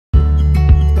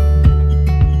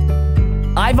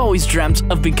I've always dreamt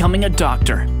of becoming a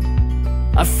doctor.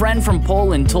 A friend from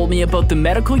Poland told me about the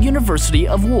Medical University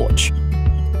of Lodz.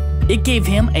 It gave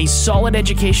him a solid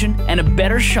education and a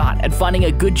better shot at finding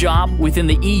a good job within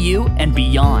the EU and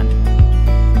beyond.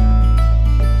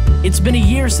 It's been a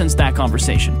year since that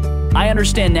conversation. I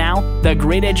understand now that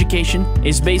great education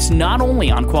is based not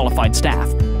only on qualified staff,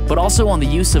 but also on the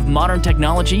use of modern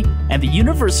technology and the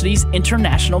university's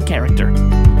international character.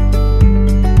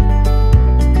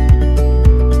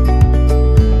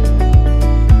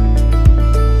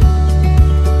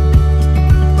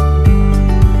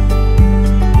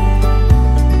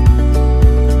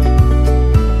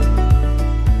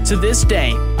 To this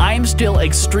day, I am still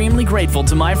extremely grateful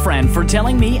to my friend for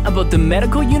telling me about the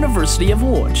Medical University of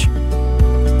Lodz.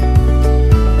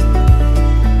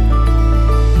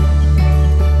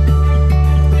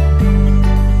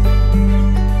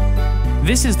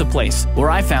 This is the place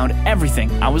where I found everything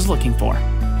I was looking for.